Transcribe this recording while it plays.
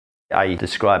I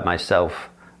describe myself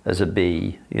as a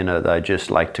bee, that I just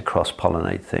like to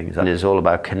cross-pollinate things. And it's all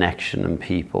about connection and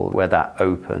people. We're that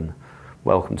open.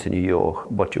 Welcome to New York.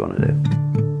 What do you want to do?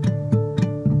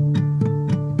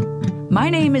 My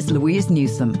name is Louise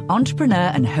Newsome,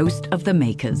 entrepreneur and host of The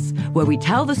Makers, where we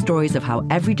tell the stories of how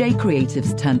everyday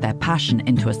creatives turned their passion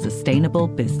into a sustainable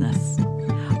business.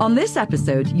 On this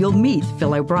episode, you'll meet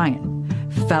Phil O'Brien,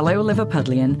 fellow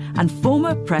Liverpudlian and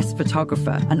former press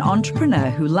photographer and entrepreneur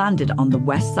who landed on the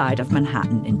west side of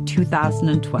Manhattan in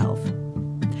 2012.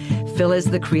 Phil is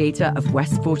the creator of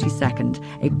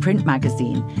W42st, a print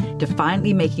magazine,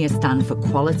 defiantly making a stand for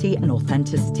quality and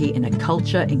authenticity in a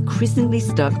culture increasingly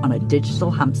stuck on a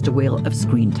digital hamster wheel of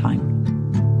screen time.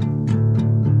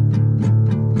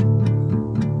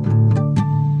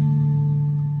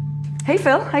 Hey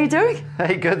Phil, how you doing?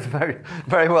 Hey, good, very,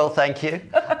 very well, thank you.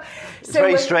 It's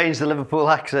very strange, the Liverpool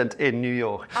accent in New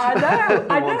York. I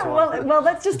know. Well,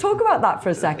 let's just talk about that for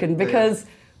a second, because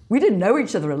we didn't know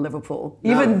each other in Liverpool,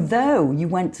 even though you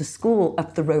went to school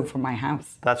up the road from my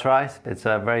house. That's right. It's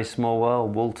a very small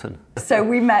world, Woolton. So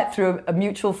we met through a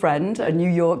mutual friend, a New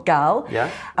York gal. Yeah.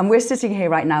 And we're sitting here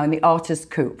right now in the Artist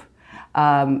Coupe.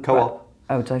 Co-op.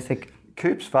 Oh, did I think?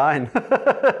 Coop's fine.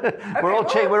 We're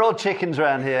all chickens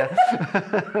around here.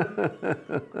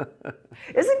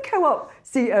 Isn't co-op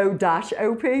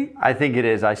C-O-O-P? I think it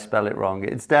is. I spell it wrong.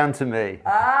 It's down to me.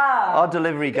 Our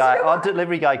delivery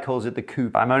guy calls it the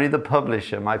Coop. I'm only the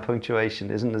publisher. My punctuation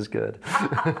isn't as good.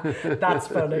 That's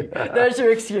funny. There's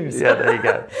your excuse. Yeah, there you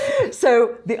go.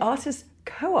 So the Artist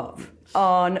Co-op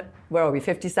on, where are we,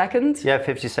 52nd? Yeah,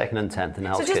 52nd and 10th in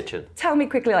Hell's Kitchen. Tell me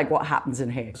quickly, what happens in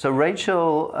here. So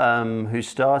Rachel, who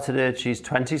started it, she's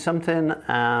 20-something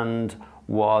and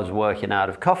was working out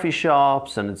of coffee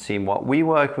shops and had seen what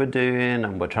WeWork were doing,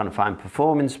 and we're trying to find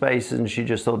performing spaces, and she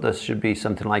just thought this should be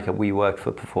something like a WeWork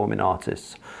for performing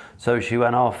artists. So she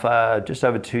went off just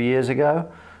over 2 years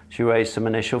ago. She raised some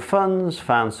initial funds,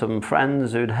 found some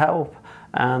friends who'd help,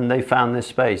 and they found this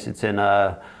space. It's in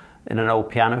an old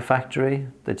piano factory.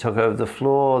 They took over the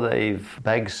floor. They've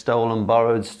begged, stolen,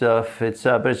 borrowed stuff.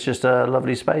 But it's just a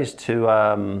lovely space. Two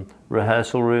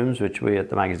rehearsal rooms, which we at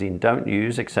the magazine don't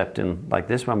use, except in like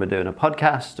this when we're doing a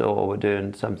podcast or we're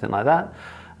doing something like that.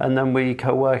 And then we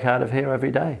co-work out of here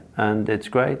every day. And it's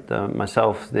great.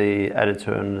 Myself, the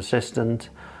editor and assistant,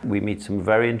 we meet some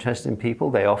very interesting people.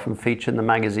 They often feature in the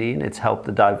magazine. It's helped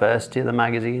the diversity of the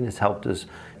magazine. It's helped us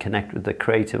connect with the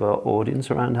creative audience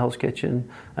around Hell's Kitchen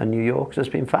and New York. So it's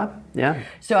been fab, yeah.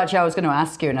 So actually I was going to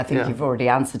ask you, and I think you've already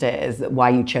answered it, is why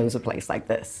you chose a place like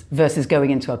this versus going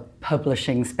into a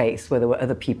publishing space where there were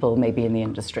other people maybe in the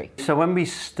industry. So when we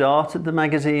started the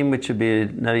magazine, which would be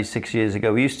nearly 6 years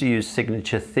ago, we used to use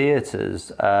Signature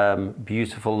Theatre's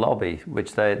beautiful lobby,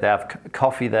 which they have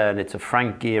coffee there, and it's a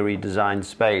Frank Gehry designed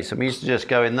space. And we used to just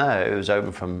go in there. It was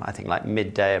open from, I think, like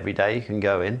midday every day. You can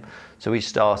go in. So we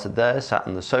started there, sat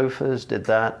on the sofas, did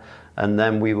that. And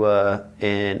then we were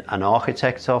in an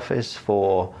architect's office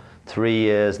for 3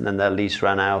 years, and then their lease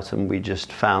ran out, and we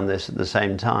just found this at the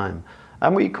same time.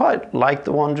 And we quite liked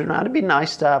the wandering around. It'd be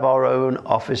nice to have our own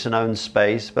office and own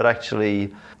space, but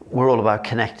actually we're all about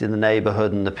connecting the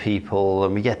neighborhood and the people,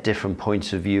 and we get different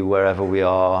points of view wherever we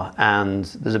are. And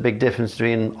there's a big difference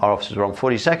between our offices are on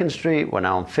 42nd Street, we're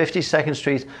now on 52nd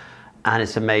Street, and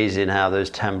it's amazing how those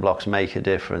 10 blocks make a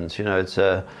difference.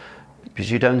 Because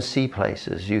you don't see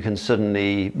places. You can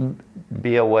suddenly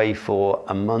be away for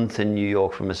a month in New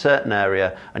York from a certain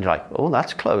area, and you're like, oh,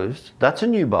 that's closed. That's a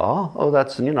new bar. Oh,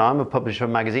 I'm a publisher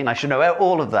of a magazine. I should know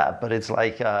all of that. But it's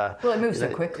like... well, it moves so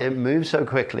quickly. It moves so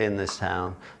quickly in this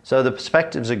town. So the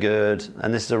perspectives are good,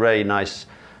 and this is a really nice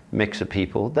mix of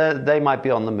people. They might be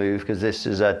on the move because this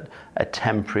is a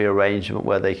temporary arrangement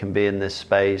where they can be in this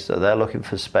space, so they're looking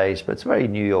for space, but it's a very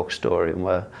New York story, and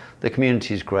where the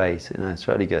community is great. It's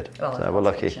really good. Well, so we're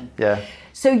lucky. Yeah.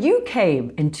 So you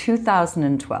came in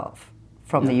 2012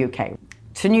 from the UK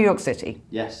to New York City.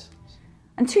 Yes.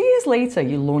 And 2 years later,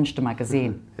 you launched a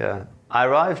magazine. Yeah. I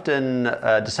arrived in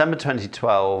December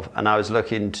 2012, and I was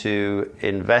looking to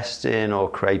invest in or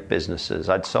create businesses.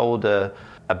 I'd sold a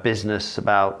business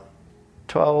about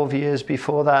 12 years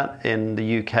before that in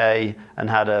the UK, and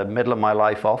had a middle of my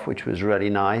life off, which was really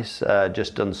nice.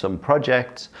 Just done some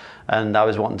projects, and I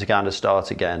was wanting to kind of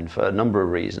start again for a number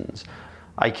of reasons.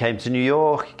 I came to New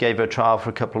York, gave it a trial for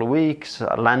a couple of weeks.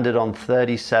 I landed on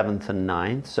 37th and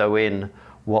 9th, so in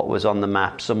what was on the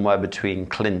map somewhere between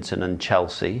Clinton and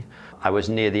Chelsea. I was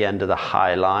near the end of the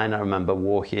High Line. I remember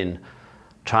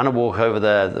trying to walk over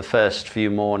there the first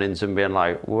few mornings and being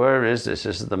like, where is this?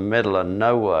 This is the middle of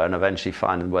nowhere, and eventually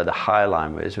finding where the High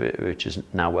Line was, which is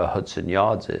now where Hudson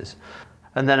Yards is.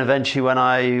 And then eventually when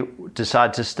I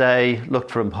decided to stay,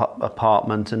 looked for an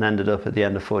apartment and ended up at the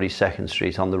end of 42nd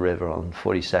Street on the river on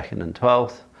 42nd and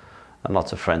 12th. And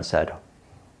lots of friends said,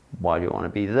 why do you want to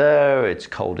be there? It's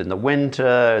cold in the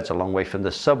winter, it's a long way from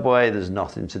the subway, there's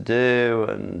nothing to do.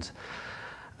 And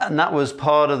that was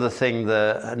part of the thing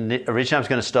that originally I was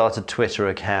going to start a Twitter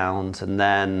account, and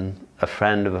then a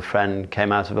friend of a friend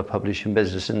came out of a publishing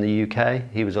business in the UK.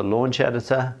 He was a launch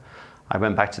editor. I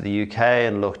went back to the UK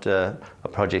and looked at a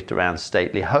project around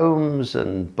stately homes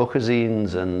and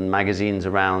bookazines and magazines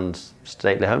around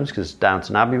stately homes, because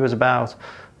Downton Abbey was about.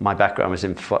 My background was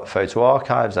in photo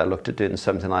archives. I looked at doing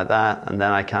something like that. And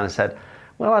then I kind of said,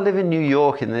 well, I live in New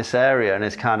York in this area, and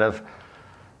it's kind of,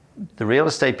 the real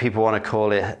estate people want to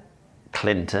call it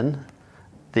Clinton.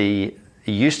 It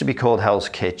used to be called Hell's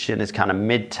Kitchen. It's kind of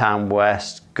Midtown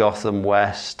West, Gotham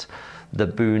West, the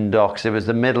Boondocks. It was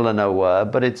the middle of nowhere,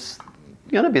 but it's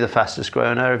going to be the fastest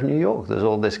growing area of New York. There's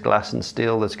all this glass and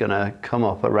steel that's going to come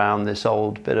up around this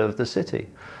old bit of the city.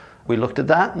 We looked at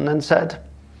that and then said,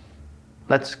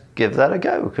 let's give that a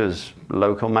go, because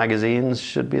local magazines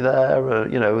should be there.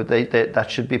 That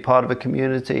should be part of a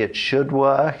community. It should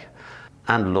work.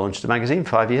 And launched a magazine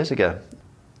 5 years ago.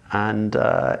 And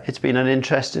it's been an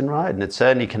interesting ride, and it's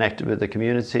certainly connected with the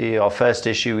community. Our first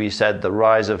issue, we said the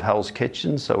rise of Hell's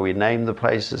Kitchen, so we named the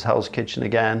place as Hell's Kitchen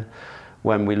again.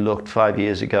 When we looked 5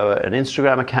 years ago at an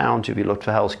Instagram account, if you looked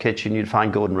for Hell's Kitchen, you'd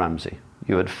find Gordon Ramsay.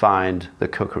 You would find the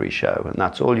cookery show, and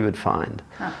that's all you would find.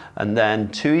 Huh. And then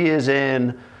 2 years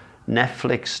in,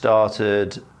 Netflix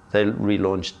started, they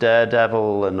relaunched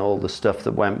Daredevil and all the stuff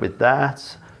that went with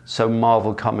that. So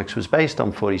Marvel Comics was based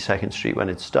on 42nd Street when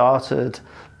it started.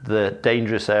 The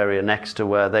dangerous area next to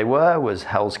where they were was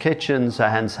Hell's Kitchen, so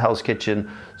hence Hell's Kitchen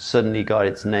suddenly got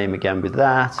its name again with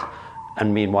that.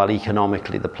 And meanwhile,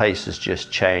 economically, the place has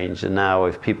just changed. And now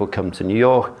if people come to New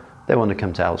York, they want to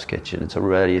come to Hell's Kitchen. It's a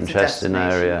really interesting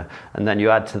area. And then you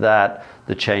add to that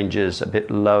the changes a bit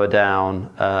lower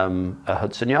down at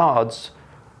Hudson Yards.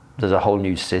 There's a whole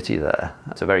new city there.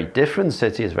 It's a very different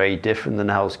city. It's very different than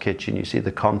Hell's Kitchen. You see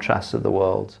the contrast of the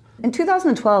world. In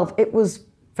 2012, it was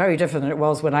very different than it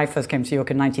was when I first came to New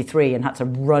York in '93 and had to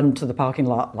run to the parking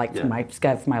lot,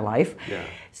 scared for my life. Yeah.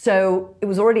 So it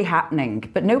was already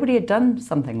happening, but nobody had done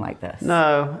something like this.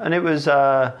 No, and it was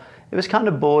kind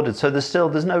of bordered. So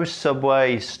there's no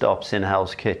subway stops in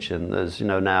Hell's Kitchen. There's,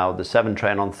 now the 7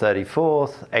 train on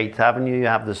 34th, 8th Avenue, you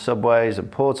have the subways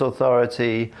and Port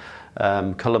Authority,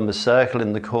 Columbus Circle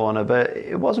in the corner, but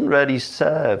it wasn't really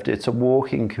served. It's a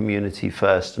walking community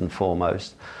first and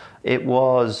foremost. It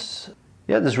was,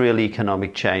 there's real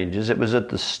economic changes. It was at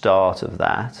the start of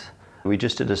that. We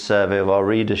just did a survey of our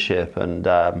readership, and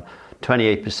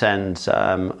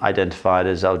 28% identified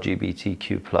as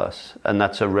LGBTQ+. And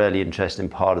that's a really interesting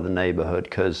part of the neighborhood,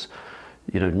 because,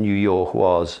 New York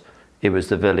was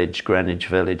the Village, Greenwich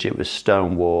Village, it was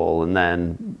Stonewall, and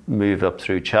then moved up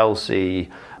through Chelsea.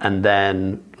 And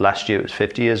then last year it was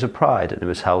 50 Years of Pride, and it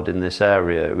was held in this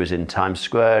area. It was in Times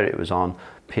Square, it was on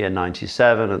Pier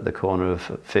 97 at the corner of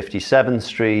 57th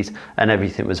Street, and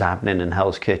everything was happening in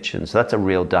Hell's Kitchen. So that's a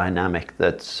real dynamic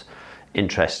that's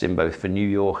interesting both for New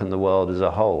York and the world as a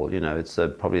whole. It's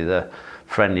probably the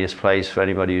friendliest place for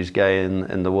anybody who's gay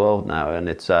in the world now, and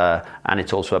it's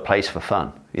also a place for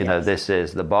fun. Yes. This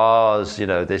is the bars,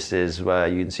 this is where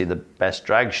you can see the best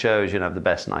drag shows, have the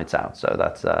best nights out. So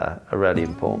that's a really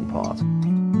important part.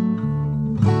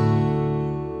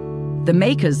 The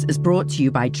Makers is brought to you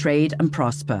by Trade and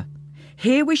Prosper.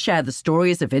 Here we share the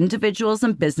stories of individuals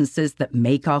and businesses that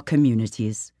make our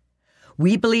communities.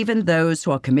 We believe in those who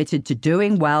are committed to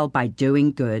doing well by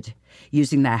doing good,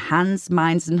 using their hands,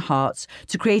 minds and hearts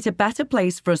to create a better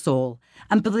place for us all,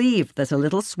 and believe that a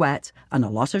little sweat and a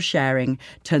lot of sharing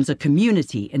turns a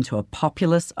community into a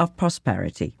populace of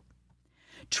prosperity.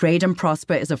 Trade and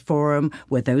Prosper is a forum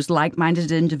where those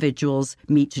like-minded individuals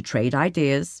meet to trade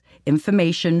ideas,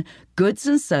 information, goods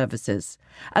and services,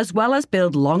 as well as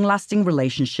build long-lasting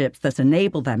relationships that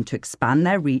enable them to expand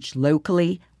their reach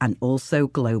locally and also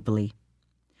globally.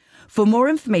 For more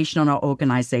information on our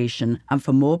organisation and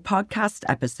for more podcast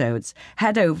episodes,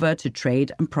 head over to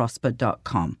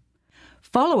tradeandprosper.com.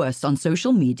 Follow us on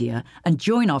social media and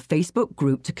join our Facebook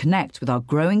group to connect with our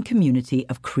growing community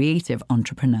of creative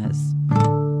entrepreneurs.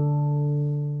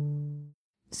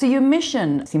 So your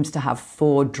mission seems to have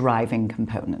 4 driving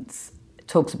components. It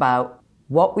talks about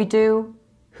what we do,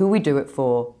 who we do it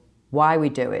for, why we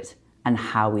do it, and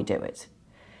how we do it.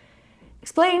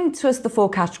 Explain to us the 4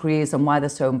 categories and why they're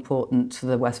so important to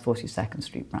the West 42nd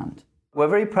Street brand. We're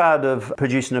very proud of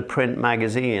producing a print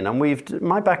magazine, and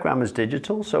my background was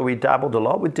digital, so we dabbled a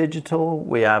lot with digital.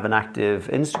 We have an active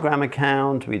Instagram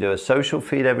account, we do a social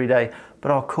feed every day, but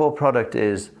our core product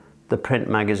is the print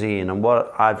magazine. And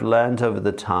what I've learned over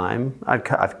the time, I've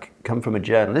come from a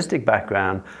journalistic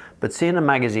background, but seeing a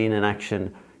magazine in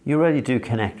action, you really do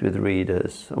connect with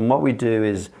readers. And what we do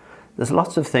is, there's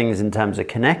lots of things in terms of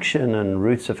connection, and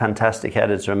Ruth's a fantastic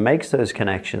editor and makes those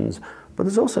connections. But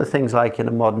there's also things like in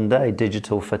a modern day,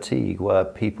 digital fatigue, where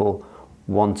people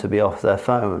want to be off their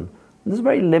phone. There's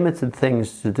very limited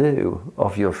things to do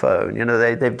off your phone. You know,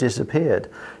 they've disappeared.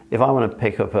 If I want to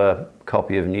pick up a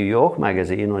copy of New York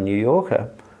magazine or New Yorker,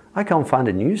 I can't find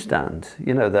a newsstand.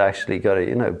 You know, they actually got it.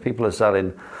 You know, people are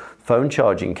selling phone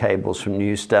charging cables from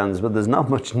newsstands, but there's not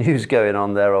much news going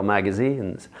on there or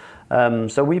magazines.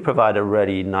 So we provide a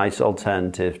really nice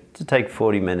alternative to take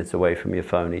 40 minutes away from your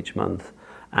phone each month.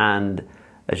 And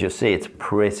as you'll see, it's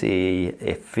pretty,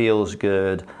 it feels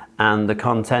good, and the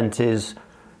content is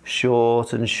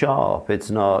short and sharp. It's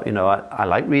not, you know, I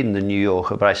like reading the New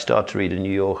Yorker, but I start to read a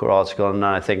New Yorker article and then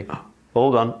I think,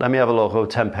 hold on, let me have a look,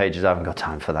 10 pages, I haven't got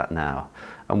time for that now.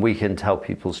 And we can tell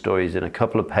people's stories in a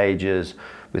couple of pages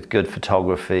with good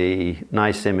photography,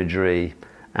 nice imagery,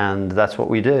 and that's what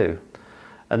we do.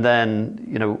 And then,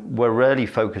 you know, we're really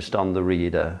focused on the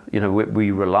reader. You know,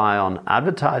 we rely on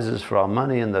advertisers for our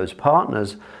money and those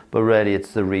partners, but really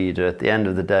it's the reader. At the end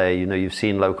of the day, you know, you've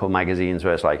seen local magazines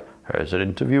where it's like, here's an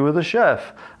interview with a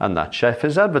chef, and that chef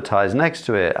is advertised next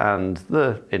to it, and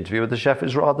the interview with the chef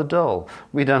is rather dull.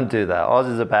 We don't do that. Ours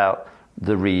is about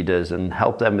the readers and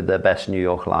help them with their best New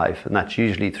York life, and that's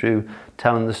usually through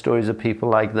telling the stories of people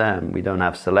like them. We don't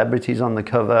have celebrities on the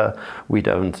cover. We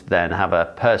don't then have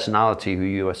a personality who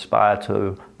you aspire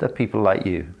to. They're people like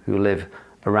you who live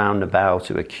around about,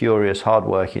 who are curious,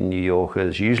 hardworking New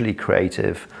Yorkers, usually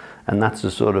creative, and that's the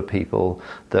sort of people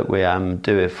that we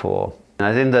do it for. And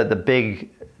I think that the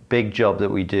big job that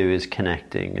we do is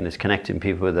connecting, and it's connecting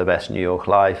people with their best New York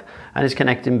life, and it's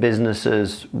connecting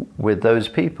businesses with those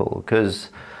people, because,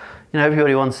 you know,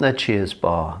 everybody wants their Cheers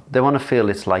bar. They want to feel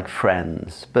it's like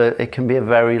Friends, but it can be a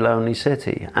very lonely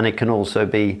city, and it can also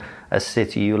be a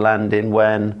city you land in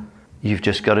when you've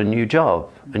just got a new job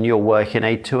and you're working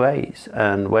 8 to 8,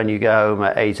 and when you go home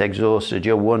at 8 exhausted,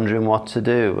 you're wondering what to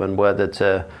do and whether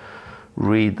to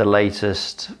read the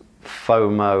latest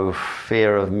FOMO,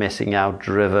 fear of missing out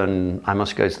driven, I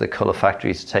must go to the colour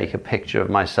factory to take a picture of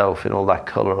myself in all that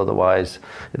colour, otherwise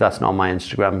that's not my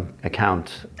Instagram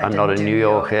account. I'm not a New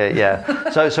Yorker.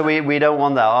 Yeah. So we don't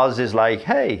want that. Ours is like,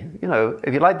 hey, you know,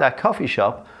 if you like that coffee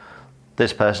shop,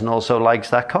 this person also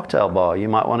likes that cocktail bar. You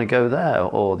might want to go there,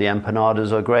 or the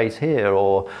empanadas are great here,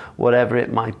 or whatever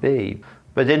it might be.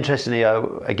 But interestingly,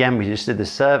 again, we just did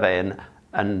this survey,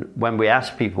 and when we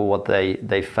asked people what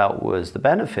they felt was the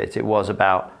benefit, it was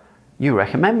about, you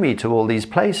recommend me to all these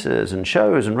places and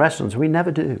shows and restaurants. We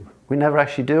never do. We never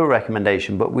actually do a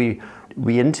recommendation, but we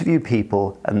interview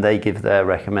people and they give their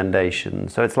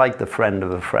recommendations. So it's like the friend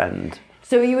of a friend.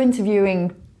 So are you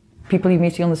interviewing people you're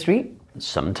meeting on the street?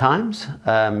 Sometimes.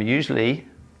 Usually,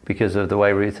 because of the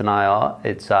way Ruth and I are,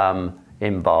 it's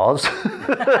in bars.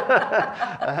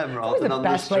 Rather than on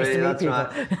the street. That's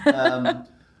right.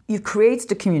 You've created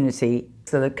a community,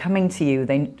 so they're coming to you,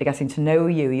 they're getting to know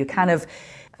you, you kind of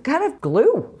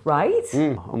glue, right?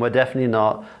 And we're definitely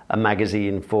not a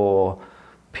magazine for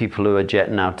people who are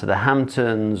jetting out to the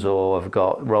Hamptons or have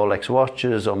got Rolex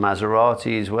watches or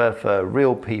Maseratis. We're for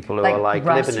real people who are like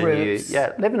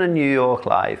living a New York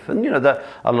life. And you know,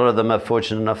 a lot of them are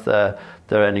fortunate enough they're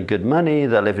earning good money,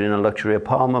 they're living in a luxury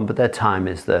apartment, but their time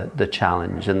is the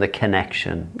challenge and the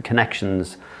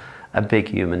connections. A big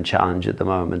human challenge at the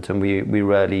moment, and we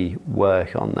really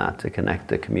work on that to connect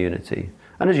the community.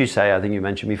 And as you say, I think you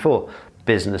mentioned before,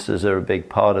 businesses are a big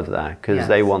part of that, because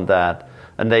they want that,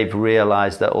 and they've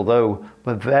realized that although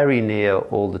we're very near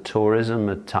all the tourism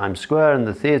at Times Square and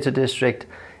the theatre district,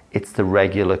 it's the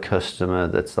regular customer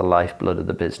that's the lifeblood of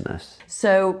the business.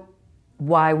 So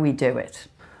why we do it?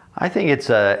 I think it's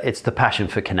the passion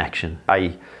for connection.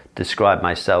 I describe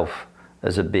myself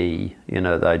as a bee, you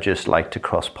know, that I just like to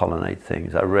cross-pollinate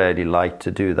things. I really like to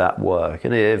do that work.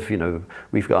 And if, you know,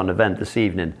 we've got an event this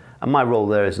evening, and my role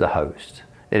there is the host.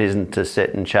 It isn't to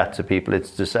sit and chat to people,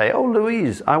 it's to say, oh,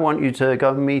 Louise, I want you to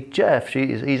go and meet Jeff.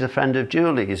 He's a friend of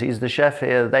Julie's, he's the chef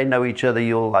here, they know each other,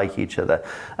 you'll like each other.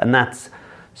 And that's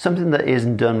something that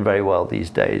isn't done very well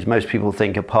these days. Most people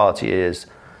think a party is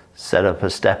set up a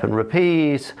step and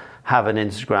repeat, have an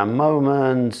Instagram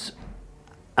moment,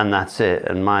 and that's it.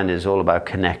 And mine is all about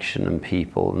connection and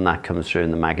people, and that comes through in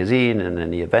the magazine and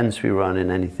any events we run, in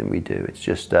anything we do. It's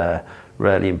just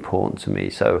really important to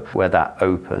me. So we're that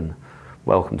open.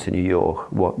 Welcome to New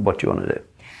York. What do you want to do?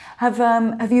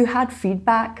 Have you had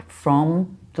feedback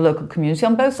from the local community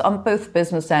on both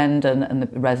business end and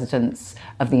the residents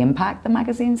of the impact the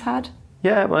magazine's had?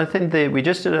 Yeah, well, I think we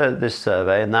just did this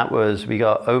survey, and we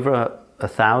got over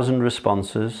 1,000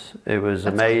 responses. It was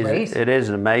amazing. Great. It is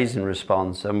an amazing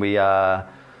response, and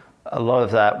a lot of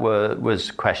that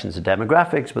was questions of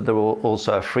demographics, but there were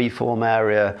also a free-form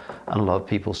area, and a lot of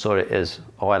people saw it as,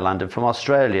 I landed from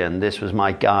Australia, and this was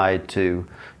my guide to,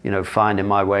 finding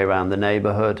my way around the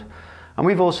neighborhood. And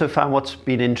we've also found what's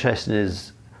been interesting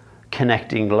is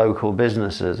connecting local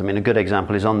businesses. I mean, a good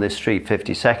example is on this street,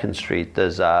 52nd Street,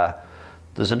 there's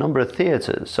a number of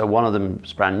theatres. So one of them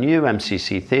is brand new,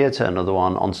 MCC Theatre, another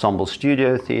one, Ensemble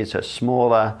Studio Theatre,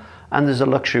 smaller, and there's a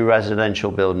luxury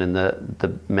residential building in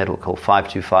the middle called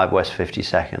 525 West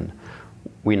 52nd.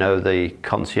 We know the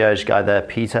concierge guy there,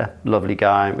 Peter, lovely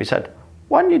guy. And we said,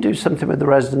 why don't you do something with the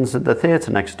residents at the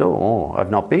theatre next door? Oh,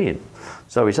 I've not been.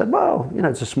 So we said, well,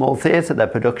 it's a small theatre. Their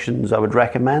productions I would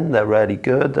recommend. They're really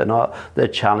good. They're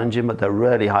challenging, but they're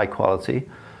really high quality.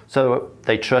 So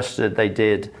they trusted. They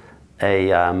did a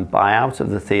buyout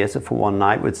of the theatre for one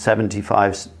night with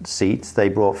 75 seats. They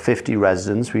brought 50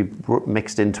 residents. We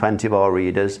mixed in 20 of our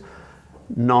readers.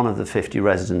 None of the 50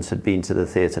 residents had been to the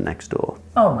theatre next door.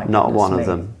 Oh my goodness. Not one of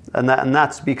them. And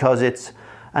that's because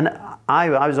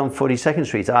I was on 42nd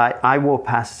Street. I walked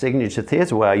past Signature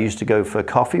Theatre, where I used to go for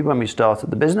coffee when we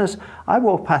started the business. I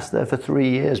walked past there for 3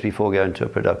 years before going to a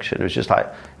production. It was just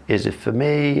like, is it for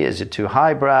me? Is it too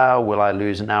highbrow? Will I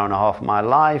lose an hour and a half of my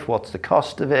life? What's the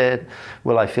cost of it?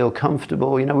 Will I feel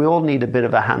comfortable? We all need a bit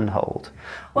of a handhold.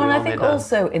 Well, and I think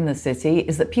also in the city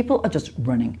is that people are just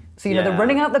running. So, they're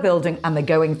running out the building and they're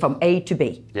going from A to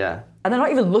B. Yeah. And they're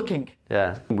not even looking.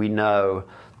 Yeah. We know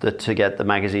that to get the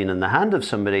magazine in the hand of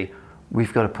somebody,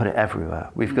 we've got to put it everywhere.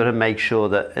 We've got to make sure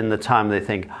that in the time they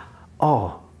think,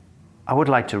 oh, I would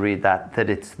like to read that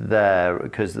it's there,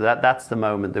 because that's the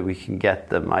moment that we can get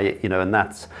them. And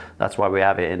that's why we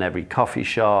have it in every coffee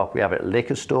shop. We have it at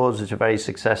liquor stores, which are very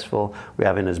successful. We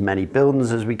have it in as many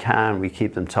buildings as we can. We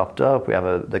keep them topped up. We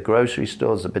have the grocery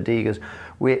stores, the bodegas.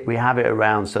 We have it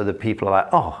around so that people are like,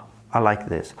 oh, I like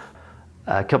this.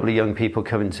 A couple of young people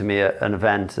coming to me at an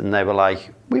event, and they were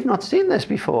like, we've not seen this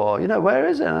before. Where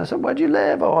is it? And I said, where do you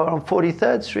live? Oh, on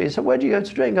 43rd Street. I said, where do you go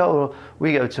to drink? Oh,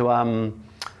 we go to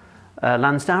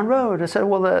Lansdowne Road. I said,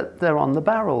 well, they're on the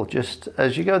Barrel, just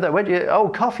as you go there. Where do you? Oh,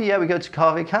 coffee. Yeah, we go to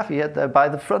Coffee Cafe. Yeah, they're by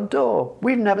the front door.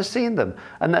 We've never seen them.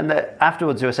 And then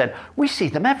afterwards, they were saying, we see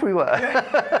them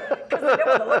everywhere. Because they know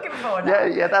what they're looking for now.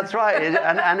 Yeah, that's right.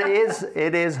 And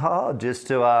it is hard just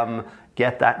to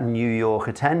get that New York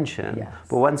attention. Yes.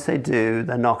 But once they do,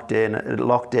 they're locked in,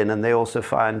 and they also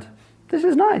find, this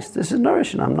is nice, this is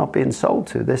nourishing, I'm not being sold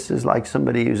to. This is like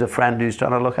somebody who's a friend who's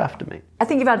trying to look after me. I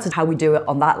think you've answered how we do it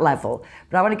on that level,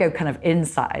 but I want to go kind of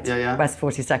inside West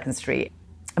 42nd Street.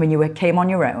 I mean, you came on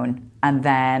your own, and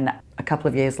then a couple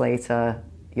of years later,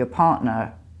 your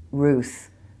partner, Ruth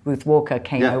Walker,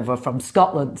 came over from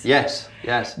Scotland. Yes.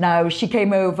 Now, she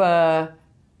came over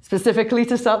specifically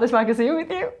to start this magazine with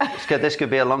you? This could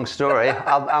be a long story.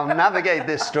 I'll navigate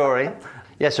this story.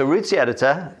 Yeah, so Ruth's the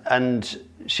editor, and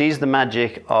she's the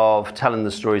magic of telling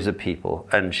the stories of people,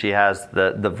 and she has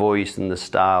the voice and the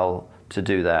style to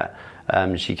do that.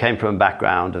 She came from a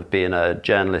background of being a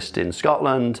journalist in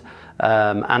Scotland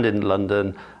and in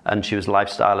London, and she was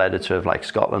lifestyle editor of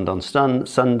Scotland on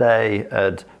Sunday,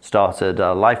 had started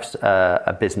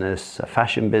a business, a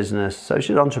fashion business, so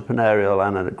she's entrepreneurial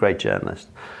and a great journalist.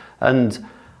 And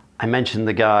I mentioned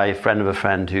the guy, friend of a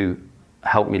friend, who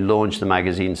helped me launch the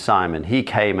magazine, Simon. He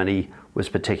came and he was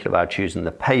particular about choosing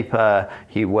the paper.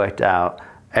 He worked out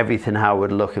everything, how it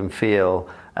would look and feel.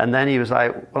 And then he was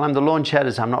like, well, I'm the launch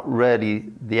editor. I'm not really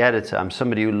the editor. I'm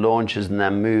somebody who launches and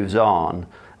then moves on.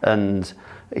 And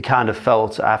it kind of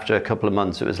felt after a couple of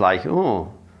months, it was like,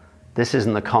 oh, this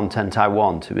isn't the content I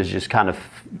want. It was just kind of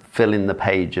filling the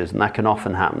pages. And that can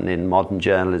often happen in modern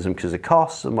journalism because of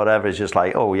costs and whatever. It's just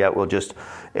like, oh, yeah,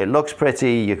 it looks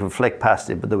pretty. You can flick past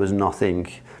it, but there was nothing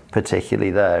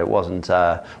particularly there. It wasn't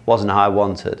how I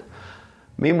wanted.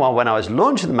 Meanwhile, when I was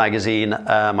launching the magazine,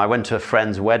 I went to a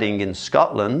friend's wedding in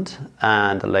Scotland,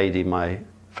 and the lady my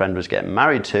friend was getting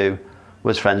married to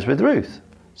was friends with Ruth.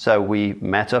 So we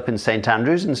met up in St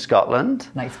Andrews in Scotland.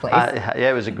 Nice place. Yeah,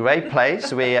 it was a great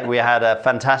place. We had a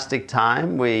fantastic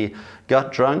time. We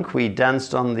got drunk. We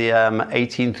danced on the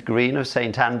 18th green of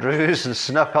St Andrews and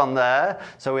snuck on there.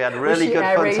 So we had a really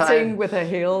good fun time. With her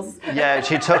heels? Yeah,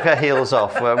 she took her heels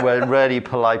off. We're really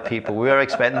polite people. We were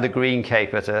expecting the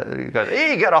greenkeeper to go,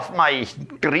 "Hey, get off my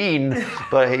green,"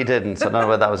 but he didn't. So I don't know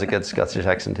whether that was a good Scottish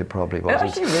accent. It probably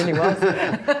wasn't. It really was.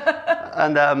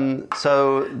 And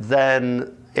so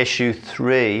then issue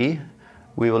 3,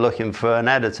 we were looking for an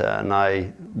editor, and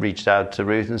I reached out to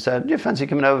Ruth and said, "Do you fancy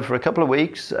coming over for a couple of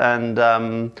weeks and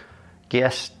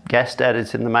guest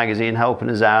edit in the magazine, helping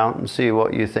us out and see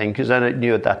what you think?" Because I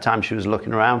knew at that time she was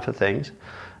looking around for things.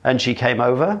 And she came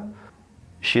over.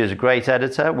 She is a great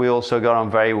editor. We also got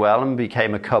on very well and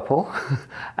became a couple.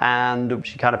 And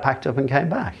she kind of packed up and came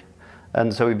back.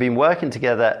 And so we've been working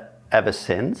together ever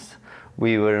since.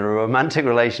 We were in a romantic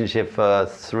relationship for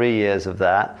 3 years of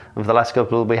that, and for the last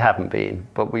couple we haven't been.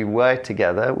 But we work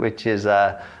together, which is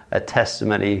a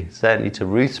testimony certainly to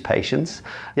Ruth's patience.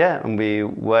 Yeah, and we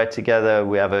work together,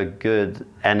 we have a good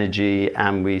energy,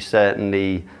 and we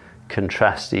certainly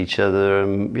contrast each other,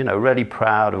 and really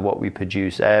proud of what we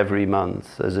produce every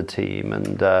month as a team.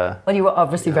 And well, you were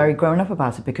obviously very grown up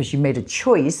about it, because you made a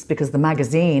choice, because the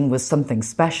magazine was something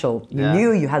special. You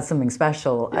knew you had something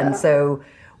special, and so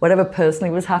whatever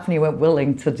personally was happening, you weren't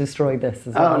willing to destroy this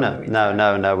as well. Oh,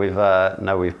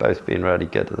 no. We've both been really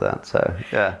good at that. So,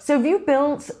 yeah. So have you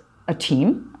built a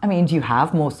team? I mean, do you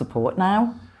have more support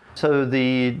now? So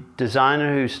the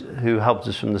designer who helped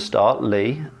us from the start,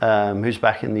 Lee, who's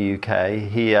back in the UK,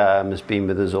 he has been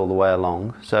with us all the way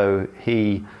along. So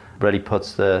he really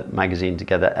puts the magazine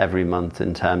together every month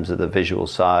in terms of the visual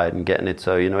side and getting it.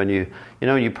 So,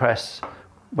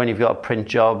 when you've got a print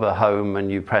job at home and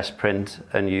you press print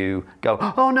and you go,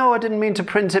 "Oh no, I didn't mean to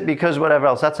print it because whatever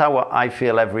else." That's how I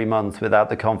feel every month without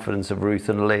the confidence of Ruth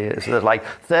and Lee. So there's like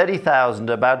 30,000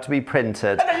 about to be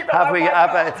printed. Have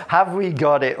we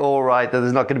got it all right? That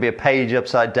there's not going to be a page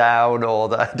upside down, or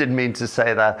that I didn't mean to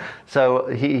say that. So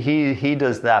he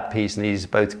does that piece, and he's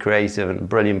both creative and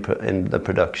brilliant in the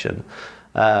production.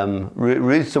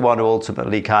 Ruth's the one who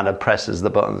ultimately kind of presses the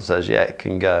button and says, "Yeah, it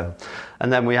can go."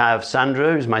 And then we have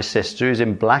Sandra, who's my sister, who's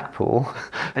in Blackpool,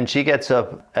 and she gets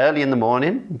up early in the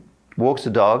morning, walks the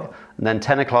dog, and then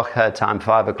 10 o'clock her time,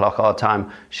 5 o'clock our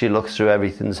time, she looks through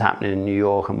everything that's happening in New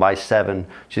York, and by 7,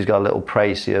 she's got a little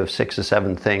précis of 6 or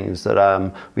 7 things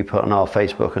that we put on our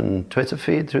Facebook and Twitter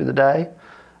feed through the day.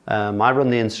 I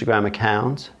run the Instagram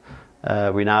account.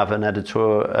 We now have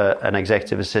an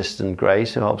executive assistant,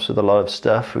 Grace, who helps with a lot of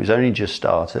stuff, who's only just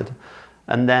started.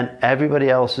 And then everybody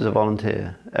else is a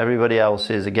volunteer. Everybody else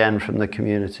is, again, from the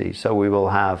community. So we will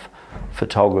have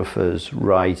photographers,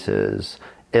 writers,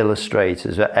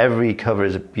 illustrators. Every cover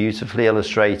is beautifully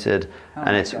illustrated,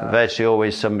 and it's virtually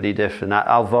always somebody different.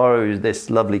 Alvaro is this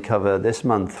lovely cover this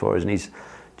month for us, and he's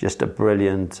just a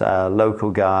brilliant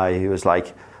local guy who was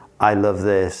like, "I love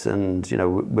this," and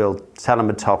we'll tell him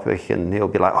a topic, and he'll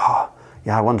be like, "Oh,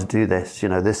 yeah, I want to do this.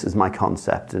 This is my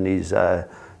concept," and he's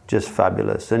just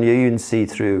fabulous. And you can see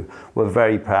through. We're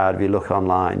very proud. If you look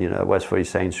online, at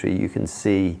W42st Street, you can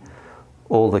see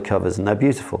all the covers, and they're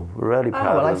beautiful. We're really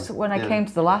proud. Oh well, when I came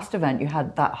to the last event, you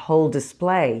had that whole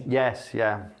display. Yes,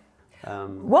 yeah.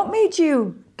 What made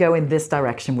you go in this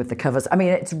direction with the covers? I mean,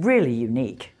 it's really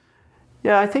unique.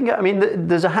 Yeah,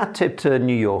 there's a hat tip to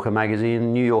New Yorker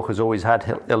magazine. New York has always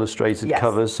had illustrated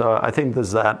covers, so I think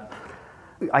there's that.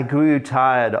 I grew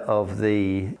tired of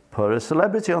put a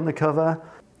celebrity on the cover,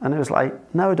 and it was like,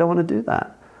 no, I don't want to do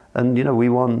that. And, we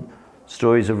want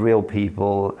stories of real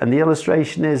people, and the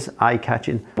illustration is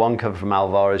eye-catching. One cover from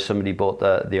Alvaro, somebody bought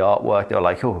the artwork. They were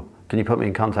like, "Oh, can you put me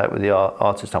in contact with the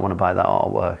artist? I want to buy that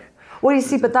artwork." Well, you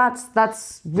see, but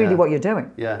that's really what you're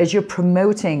doing. Yeah. Is you're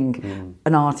promoting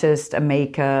an artist, a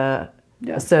maker,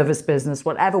 a service business,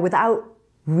 whatever, without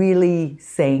really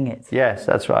saying it. Yes,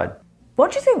 that's right.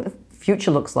 What do you think the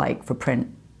future looks like for print?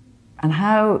 And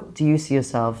how do you see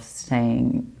yourself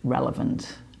staying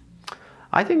relevant?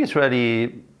 I think it's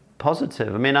really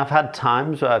positive. I've had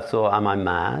times where I've thought, am I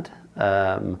mad?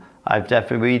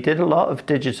 We did a lot of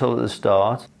digital at the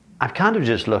start. I've kind of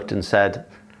just looked and said,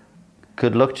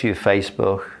 good luck to you,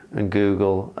 Facebook and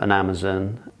Google and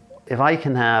Amazon. If I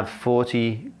can have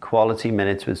 40 quality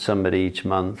minutes with somebody each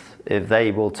month, if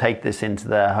they will take this into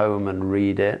their home and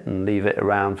read it and leave it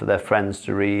around for their friends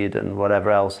to read and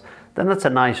whatever else, then that's a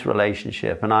nice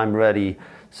relationship. And I'm really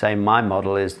saying my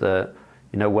model is that,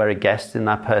 we're a guest in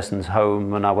that person's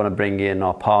home, and I want to bring in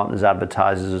our partners,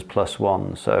 advertisers as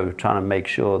 +1. So trying to make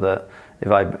sure that if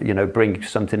I, bring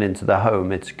something into the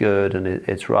home, it's good and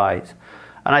it's right.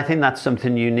 And I think that's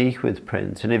something unique with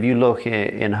print. And if you look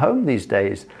in home these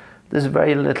days, there's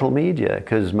very little media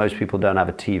because most people don't have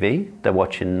a TV. They're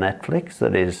watching Netflix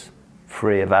that is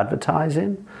free of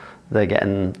advertising.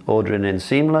 They're ordering in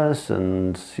Seamless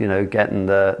and, getting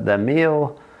their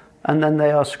meal. And then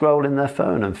they are scrolling their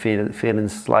phone and feeling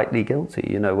slightly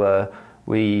guilty.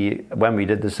 When we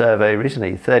did the survey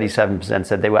recently, 37%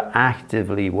 said they were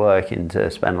actively working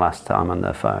to spend less time on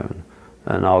their phone.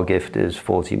 And our gift is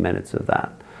 40 minutes of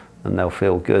that. And they'll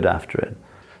feel good after it.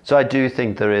 So I do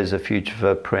think there is a future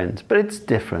for print, but it's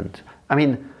different. I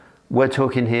mean, we're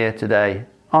talking here today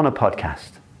on a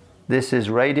podcast. This is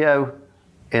radio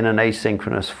in an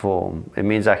asynchronous form. It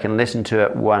means I can listen to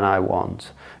it when I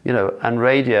want. And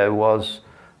radio was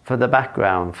for the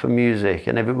background, for music,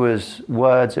 and if it was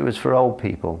words, it was for old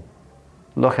people.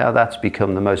 Look how that's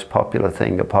become the most popular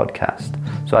thing, a podcast.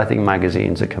 So I think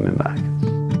magazines are coming back.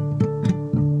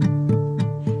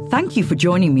 Thank you for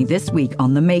joining me this week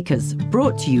on The Makers,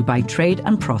 brought to you by Trade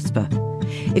and Prosper.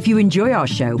 If you enjoy our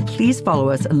show, please follow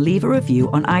us and leave a review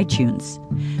on iTunes.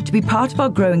 To be part of our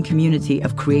growing community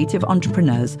of creative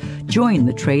entrepreneurs, join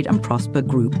the Trade and Prosper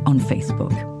group on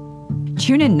Facebook.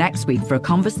 Tune in next week for a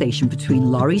conversation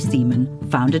between Laurie Seaman,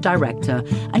 founder-director,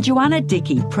 and Joanna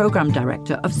Dickey, program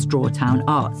director of Strawtown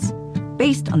Arts,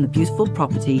 based on the beautiful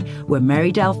property where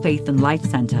Marydale Faith and Life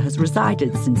Centre has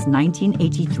resided since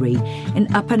 1983 in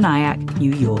Upper Nyack,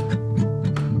 New York.